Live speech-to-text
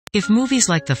If movies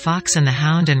like The Fox and the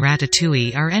Hound and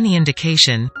Ratatouille are any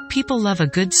indication, people love a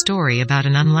good story about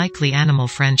an unlikely animal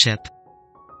friendship.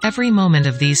 Every moment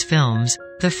of these films,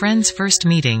 the friends' first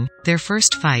meeting, their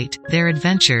first fight, their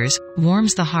adventures,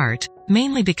 warms the heart,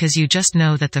 mainly because you just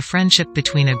know that the friendship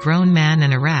between a grown man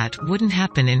and a rat wouldn't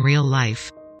happen in real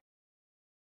life.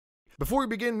 Before we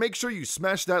begin, make sure you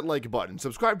smash that like button,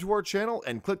 subscribe to our channel,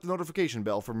 and click the notification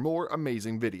bell for more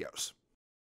amazing videos.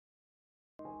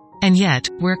 And yet,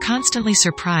 we're constantly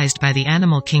surprised by the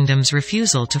animal kingdom's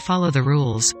refusal to follow the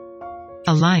rules.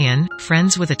 A lion,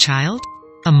 friends with a child?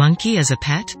 A monkey as a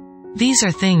pet? These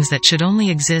are things that should only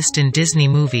exist in Disney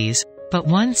movies, but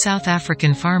one South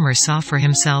African farmer saw for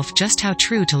himself just how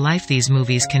true to life these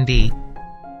movies can be.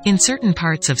 In certain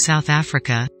parts of South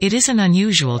Africa, it isn't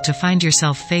unusual to find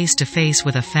yourself face to face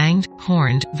with a fanged,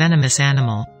 horned, venomous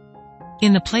animal.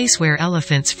 In the place where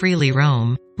elephants freely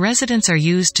roam, residents are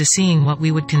used to seeing what we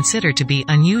would consider to be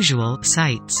unusual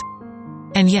sights.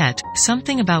 And yet,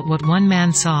 something about what one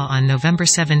man saw on November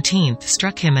 17th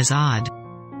struck him as odd.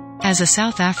 As a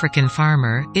South African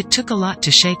farmer, it took a lot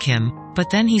to shake him, but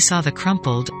then he saw the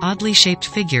crumpled, oddly shaped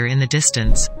figure in the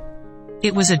distance.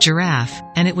 It was a giraffe,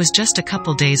 and it was just a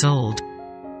couple days old.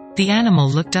 The animal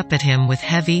looked up at him with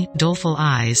heavy, doleful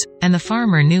eyes, and the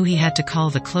farmer knew he had to call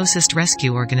the closest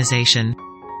rescue organization.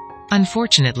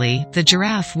 Unfortunately, the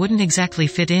giraffe wouldn't exactly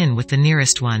fit in with the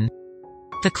nearest one.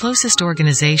 The closest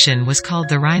organization was called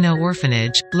the Rhino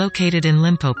Orphanage, located in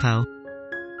Limpopo.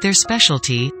 Their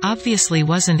specialty, obviously,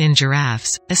 wasn't in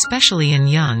giraffes, especially in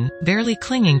young, barely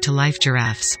clinging to life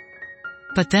giraffes.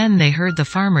 But then they heard the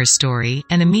farmer's story,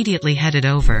 and immediately headed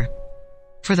over.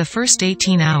 For the first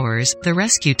 18 hours, the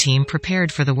rescue team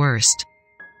prepared for the worst.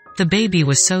 The baby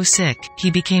was so sick,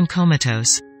 he became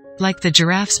comatose. Like the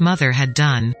giraffe's mother had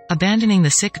done, abandoning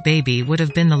the sick baby would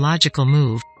have been the logical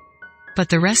move. But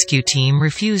the rescue team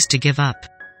refused to give up.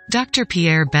 Dr.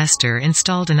 Pierre Bester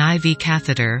installed an IV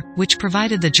catheter, which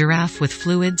provided the giraffe with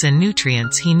fluids and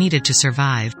nutrients he needed to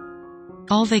survive.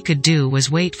 All they could do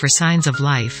was wait for signs of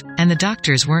life, and the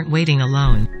doctors weren't waiting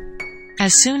alone.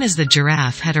 As soon as the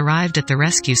giraffe had arrived at the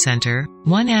rescue center,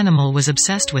 one animal was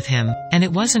obsessed with him, and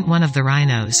it wasn't one of the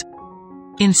rhinos.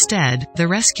 Instead, the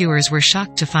rescuers were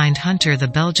shocked to find Hunter the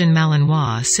Belgian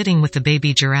Malinois sitting with the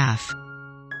baby giraffe.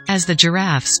 As the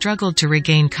giraffe struggled to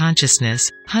regain consciousness,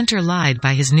 Hunter lied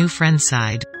by his new friend's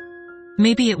side.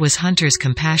 Maybe it was Hunter's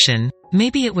compassion,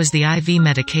 maybe it was the IV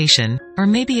medication, or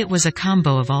maybe it was a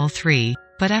combo of all three,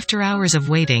 but after hours of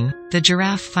waiting, the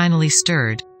giraffe finally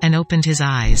stirred, and opened his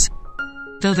eyes.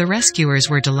 Though the rescuers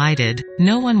were delighted,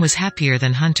 no one was happier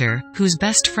than Hunter, whose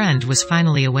best friend was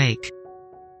finally awake.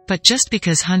 But just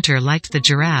because Hunter liked the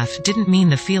giraffe didn't mean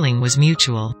the feeling was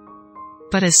mutual.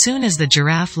 But as soon as the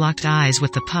giraffe locked eyes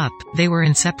with the pup, they were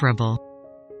inseparable.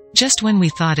 Just when we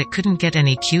thought it couldn't get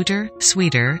any cuter,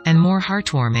 sweeter, and more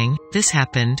heartwarming, this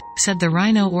happened, said the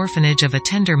Rhino Orphanage of a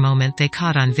tender moment they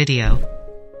caught on video.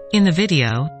 In the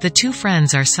video, the two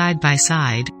friends are side by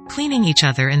side, cleaning each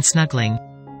other and snuggling.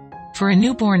 For a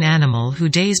newborn animal who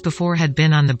days before had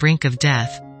been on the brink of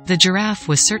death, the giraffe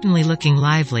was certainly looking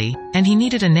lively, and he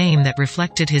needed a name that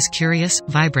reflected his curious,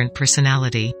 vibrant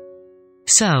personality.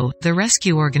 So, the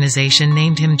rescue organization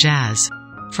named him Jazz.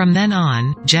 From then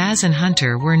on, Jazz and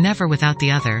Hunter were never without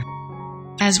the other.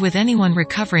 As with anyone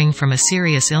recovering from a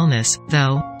serious illness,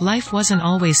 though, life wasn't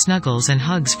always snuggles and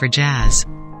hugs for Jazz.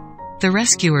 The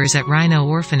rescuers at Rhino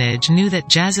Orphanage knew that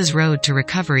Jazz's road to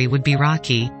recovery would be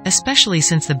rocky, especially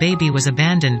since the baby was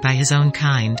abandoned by his own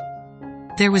kind.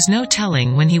 There was no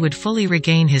telling when he would fully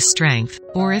regain his strength,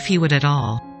 or if he would at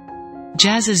all.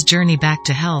 Jazz's journey back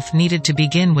to health needed to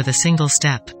begin with a single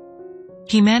step.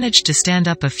 He managed to stand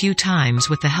up a few times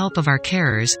with the help of our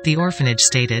carers, the orphanage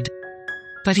stated.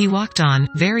 But he walked on,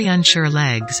 very unsure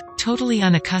legs, totally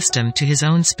unaccustomed to his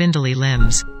own spindly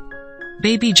limbs.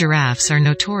 Baby giraffes are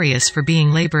notorious for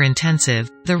being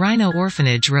labor-intensive, the Rhino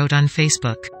Orphanage wrote on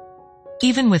Facebook.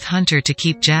 Even with Hunter to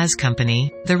keep Jazz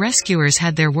company, the rescuers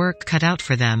had their work cut out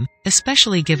for them,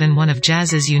 especially given one of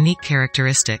Jazz's unique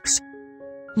characteristics.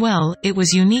 Well, it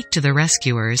was unique to the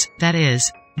rescuers, that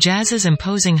is, Jazz's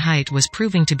imposing height was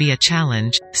proving to be a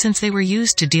challenge, since they were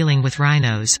used to dealing with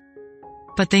rhinos.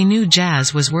 But they knew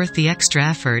Jazz was worth the extra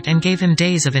effort and gave him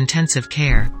days of intensive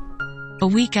care. A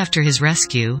week after his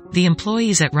rescue, the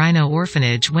employees at Rhino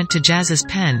Orphanage went to Jazz's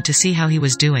pen to see how he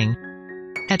was doing.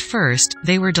 At first,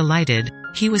 they were delighted.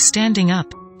 He was standing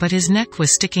up, but his neck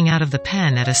was sticking out of the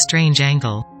pen at a strange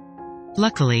angle.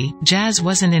 Luckily, Jazz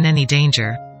wasn't in any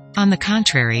danger. On the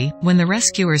contrary, when the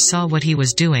rescuers saw what he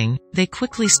was doing, they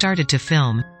quickly started to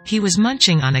film. He was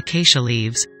munching on acacia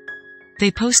leaves.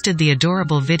 They posted the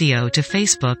adorable video to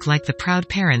Facebook like the proud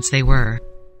parents they were.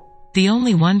 The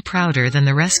only one prouder than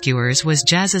the rescuers was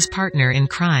Jazz's partner in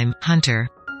crime, Hunter.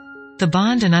 The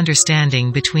bond and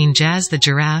understanding between Jazz the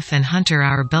giraffe and Hunter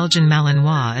our Belgian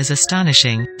Malinois is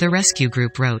astonishing, the rescue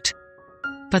group wrote.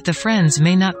 But the friends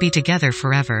may not be together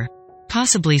forever.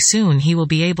 Possibly soon he will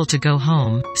be able to go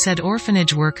home, said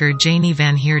orphanage worker Janie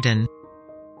van Heerden.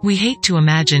 We hate to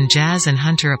imagine Jazz and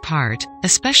Hunter apart,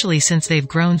 especially since they've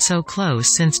grown so close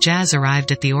since Jazz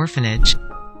arrived at the orphanage.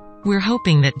 We're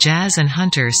hoping that Jazz and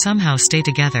Hunter somehow stay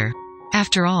together.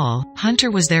 After all, Hunter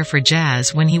was there for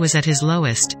Jazz when he was at his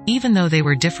lowest, even though they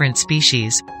were different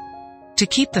species. To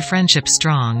keep the friendship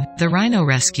strong, the Rhino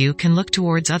Rescue can look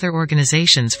towards other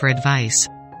organizations for advice.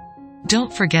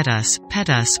 Don't Forget Us, Pet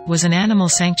Us, was an animal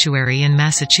sanctuary in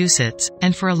Massachusetts,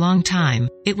 and for a long time,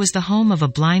 it was the home of a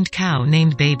blind cow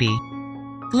named Baby.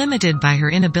 Limited by her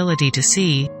inability to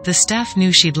see, the staff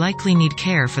knew she'd likely need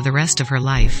care for the rest of her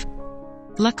life.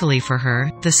 Luckily for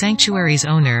her, the sanctuary's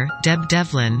owner, Deb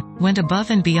Devlin, went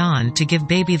above and beyond to give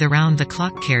Baby the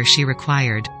round-the-clock care she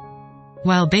required.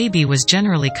 While Baby was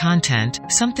generally content,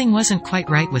 something wasn't quite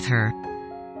right with her.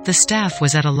 The staff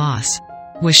was at a loss.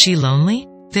 Was she lonely?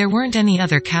 There weren't any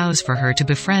other cows for her to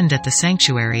befriend at the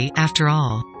sanctuary, after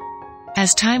all.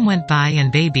 As time went by and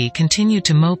Baby continued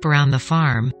to mope around the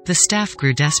farm, the staff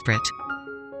grew desperate.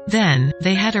 Then,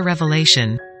 they had a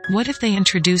revelation. What if they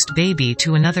introduced Baby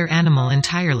to another animal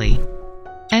entirely?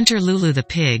 Enter Lulu the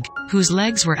pig, whose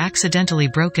legs were accidentally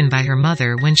broken by her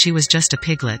mother when she was just a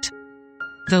piglet.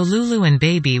 Though Lulu and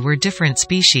Baby were different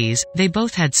species, they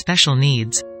both had special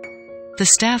needs. The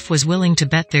staff was willing to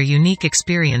bet their unique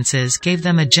experiences gave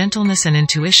them a gentleness and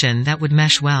intuition that would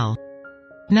mesh well.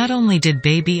 Not only did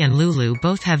Baby and Lulu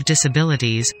both have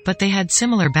disabilities, but they had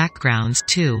similar backgrounds,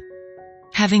 too.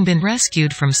 Having been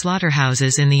rescued from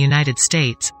slaughterhouses in the United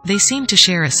States, they seemed to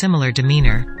share a similar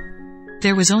demeanor.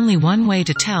 There was only one way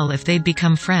to tell if they'd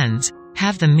become friends: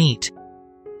 have them meet.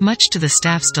 Much to the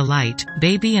staff's delight,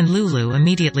 Baby and Lulu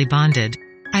immediately bonded.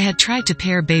 I had tried to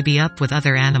pair Baby up with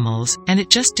other animals, and it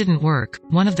just didn't work,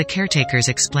 one of the caretakers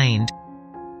explained.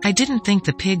 I didn't think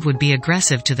the pig would be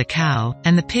aggressive to the cow,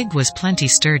 and the pig was plenty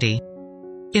sturdy.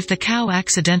 If the cow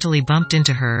accidentally bumped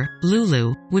into her,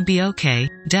 Lulu would be okay,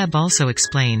 Deb also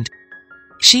explained.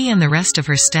 She and the rest of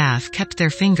her staff kept their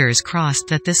fingers crossed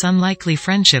that this unlikely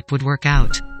friendship would work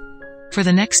out. For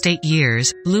the next 8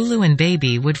 years, Lulu and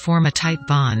Baby would form a tight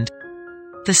bond.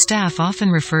 The staff often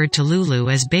referred to Lulu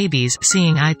as Baby's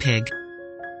seeing eye pig.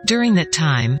 During that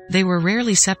time, they were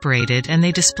rarely separated and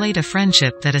they displayed a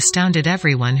friendship that astounded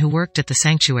everyone who worked at the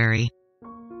sanctuary.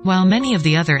 While many of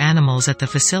the other animals at the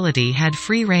facility had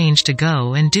free range to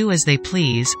go and do as they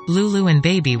please, Lulu and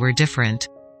Baby were different.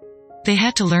 They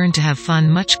had to learn to have fun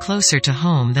much closer to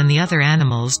home than the other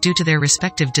animals due to their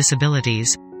respective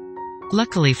disabilities.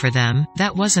 Luckily for them,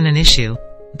 that wasn't an issue.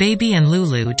 Baby and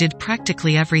Lulu did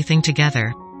practically everything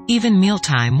together. Even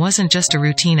mealtime wasn't just a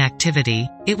routine activity,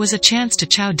 it was a chance to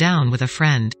chow down with a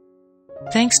friend.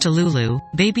 Thanks to Lulu,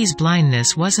 Baby's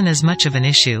blindness wasn't as much of an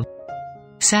issue.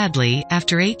 Sadly,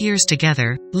 after 8 years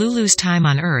together, Lulu's time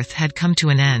on Earth had come to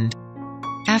an end.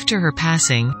 After her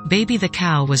passing, Baby the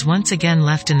cow was once again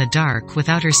left in the dark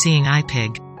without her seeing eye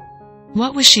pig.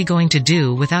 What was she going to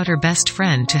do without her best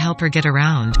friend to help her get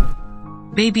around?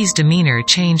 Baby's demeanor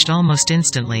changed almost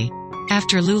instantly.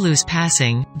 After Lulu's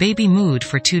passing, Baby mooed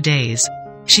for 2 days.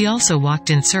 She also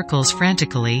walked in circles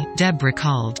frantically, Deb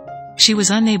recalled. She was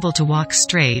unable to walk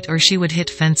straight or she would hit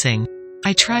fencing.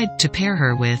 I tried to pair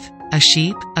her with a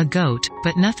sheep, a goat,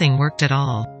 but nothing worked at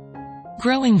all.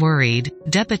 Growing worried,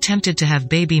 Deb attempted to have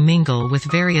Baby mingle with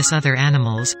various other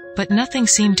animals, but nothing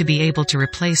seemed to be able to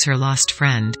replace her lost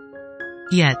friend.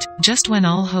 Yet, just when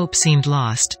all hope seemed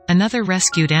lost, another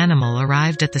rescued animal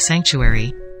arrived at the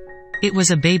sanctuary. It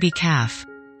was a baby calf.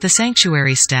 The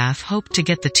sanctuary staff hoped to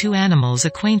get the 2 animals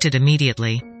acquainted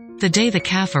immediately. The day the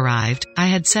calf arrived, I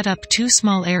had set up 2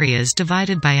 small areas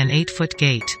divided by an 8-foot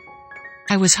gate.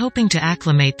 I was hoping to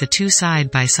acclimate the 2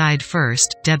 side by side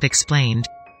first, Deb explained.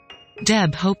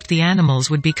 Deb hoped the animals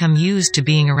would become used to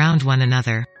being around one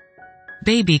another.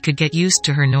 Baby could get used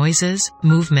to her noises,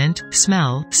 movement,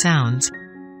 smell, sounds.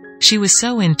 She was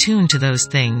so in tune to those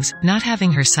things, not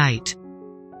having her sight.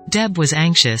 Deb was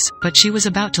anxious, but she was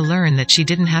about to learn that she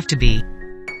didn't have to be.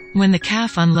 When the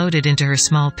calf unloaded into her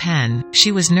small pen,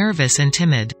 she was nervous and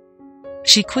timid.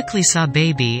 She quickly saw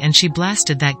Baby and she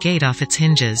blasted that gate off its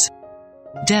hinges.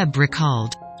 Deb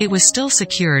recalled. It was still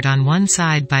secured on one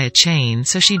side by a chain,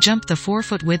 so she jumped the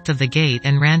 4-foot width of the gate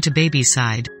and ran to Baby's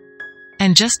side.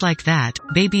 And just like that,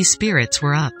 Baby's spirits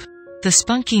were up. The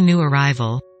spunky new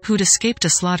arrival, who'd escaped a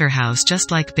slaughterhouse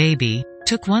just like Baby,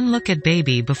 took one look at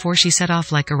Baby before she set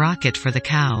off like a rocket for the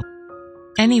cow.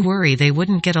 Any worry they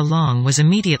wouldn't get along was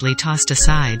immediately tossed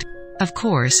aside. Of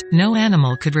course, no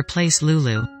animal could replace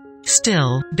Lulu.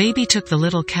 Still, Baby took the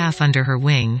little calf under her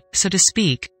wing, so to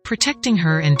speak, protecting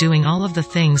her and doing all of the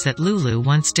things that Lulu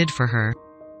once did for her.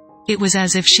 It was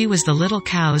as if she was the little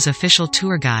cow's official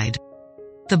tour guide.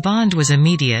 The bond was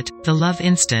immediate, the love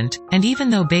instant, and even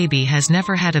though Baby has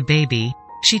never had a baby,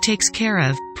 she takes care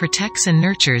of, protects and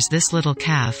nurtures this little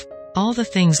calf, all the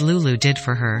things Lulu did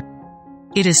for her.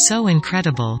 It is so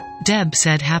incredible, Deb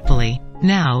said happily.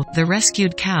 Now, the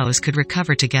rescued cows could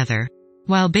recover together.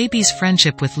 While Baby's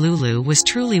friendship with Lulu was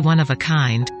truly one of a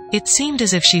kind, it seemed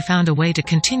as if she found a way to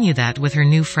continue that with her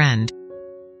new friend.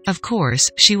 Of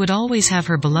course, she would always have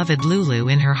her beloved Lulu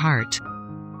in her heart.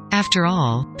 After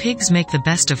all, pigs make the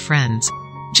best of friends.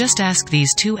 Just ask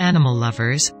these two animal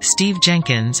lovers, Steve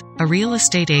Jenkins, a real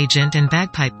estate agent and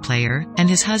bagpipe player, and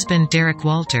his husband Derek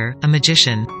Walter, a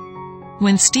magician.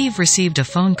 When Steve received a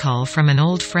phone call from an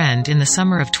old friend in the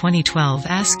summer of 2012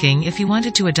 asking if he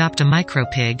wanted to adopt a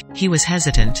micropig, he was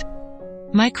hesitant.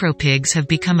 Micropigs have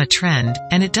become a trend,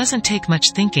 and it doesn't take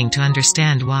much thinking to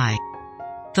understand why.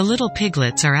 The little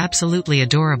piglets are absolutely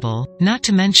adorable, not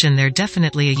to mention they're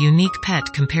definitely a unique pet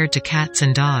compared to cats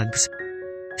and dogs.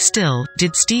 Still,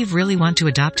 did Steve really want to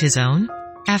adopt his own?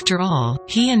 After all,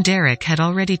 he and Derek had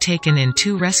already taken in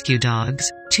 2 rescue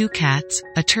dogs, 2 cats,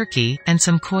 a turkey, and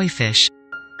some koi fish.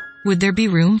 Would there be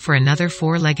room for another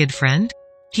 4-legged friend?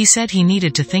 He said he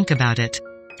needed to think about it.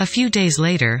 A few days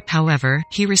later, however,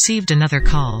 he received another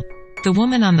call. The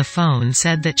woman on the phone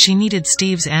said that she needed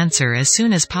Steve's answer as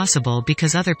soon as possible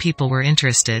because other people were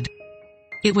interested.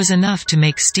 It was enough to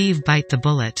make Steve bite the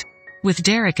bullet. With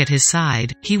Derek at his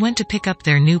side, he went to pick up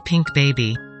their new pink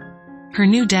baby. Her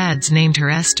new dads named her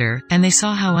Esther, and they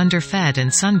saw how underfed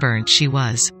and sunburnt she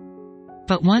was.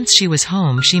 But once she was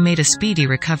home she made a speedy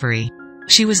recovery.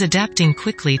 She was adapting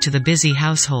quickly to the busy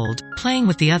household, playing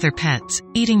with the other pets,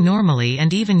 eating normally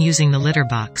and even using the litter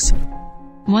box.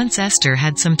 Once Esther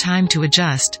had some time to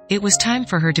adjust, it was time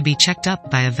for her to be checked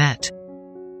up by a vet.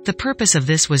 The purpose of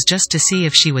this was just to see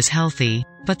if she was healthy,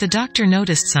 but the doctor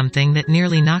noticed something that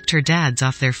nearly knocked her dads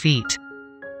off their feet.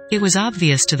 It was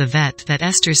obvious to the vet that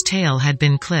Esther's tail had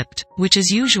been clipped, which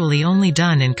is usually only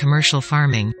done in commercial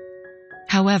farming.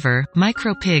 However,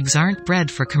 micropigs aren't bred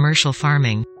for commercial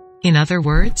farming. In other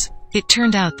words, it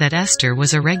turned out that Esther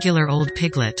was a regular old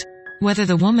piglet. Whether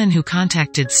the woman who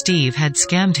contacted Steve had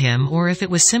scammed him or if it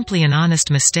was simply an honest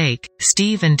mistake,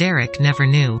 Steve and Derek never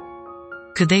knew.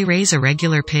 Could they raise a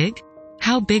regular pig?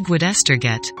 How big would Esther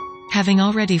get? Having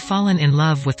already fallen in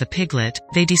love with the piglet,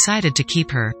 they decided to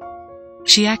keep her.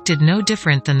 She acted no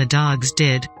different than the dogs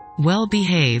did,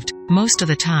 well-behaved, most of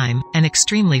the time, and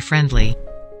extremely friendly.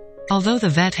 Although the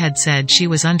vet had said she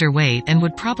was underweight and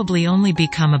would probably only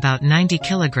become about 90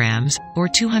 kilograms, or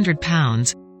 200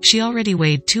 pounds, she already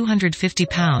weighed 250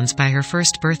 pounds by her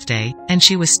first birthday, and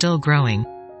she was still growing.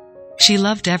 She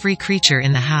loved every creature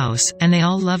in the house, and they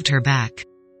all loved her back.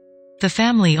 The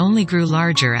family only grew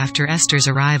larger after Esther's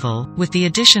arrival, with the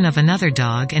addition of another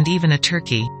dog and even a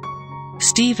turkey.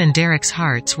 Steve and Derek's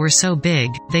hearts were so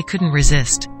big, they couldn't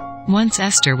resist. Once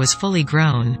Esther was fully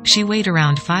grown, she weighed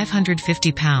around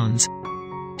 550 pounds.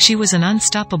 She was an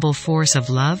unstoppable force of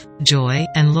love, joy,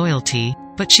 and loyalty,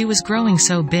 but she was growing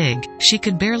so big, she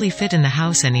could barely fit in the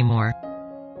house anymore.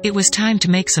 It was time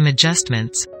to make some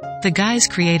adjustments. The guys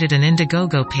created an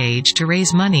Indiegogo page to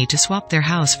raise money to swap their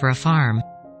house for a farm.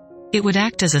 It would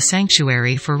act as a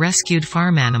sanctuary for rescued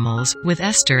farm animals, with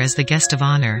Esther as the guest of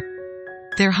honor.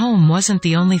 Their home wasn't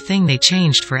the only thing they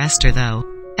changed for Esther though.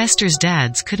 Esther's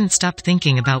dads couldn't stop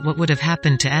thinking about what would have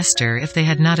happened to Esther if they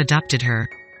had not adopted her.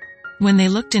 When they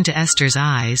looked into Esther's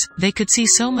eyes, they could see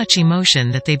so much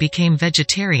emotion that they became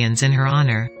vegetarians in her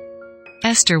honor.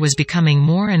 Esther was becoming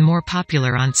more and more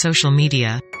popular on social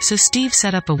media, so Steve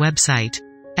set up a website,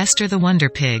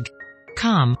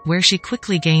 EstherTheWonderPig.com, where she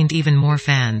quickly gained even more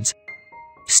fans.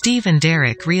 Steve and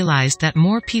Derek realized that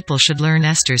more people should learn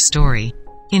Esther's story.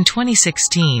 In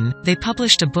 2016, they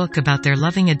published a book about their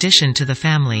loving addition to the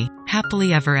family,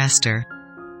 Happily Ever Esther.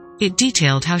 It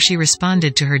detailed how she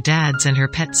responded to her dads and her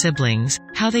pet siblings,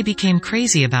 how they became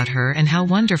crazy about her and how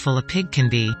wonderful a pig can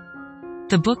be.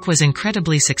 The book was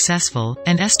incredibly successful,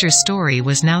 and Esther's story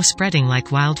was now spreading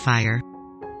like wildfire.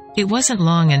 It wasn't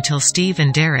long until Steve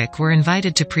and Derek were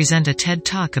invited to present a TED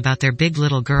Talk about their big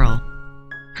little girl.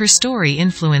 Her story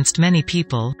influenced many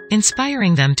people,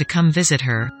 inspiring them to come visit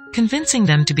her, convincing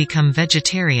them to become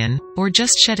vegetarian, or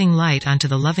just shedding light onto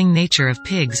the loving nature of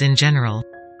pigs in general.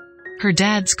 Her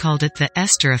dads called it the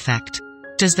Esther effect.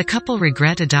 Does the couple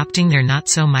regret adopting their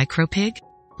not-so-micro-pig?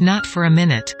 Not for a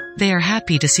minute. They are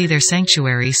happy to see their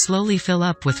sanctuary slowly fill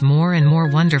up with more and more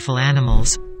wonderful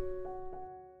animals.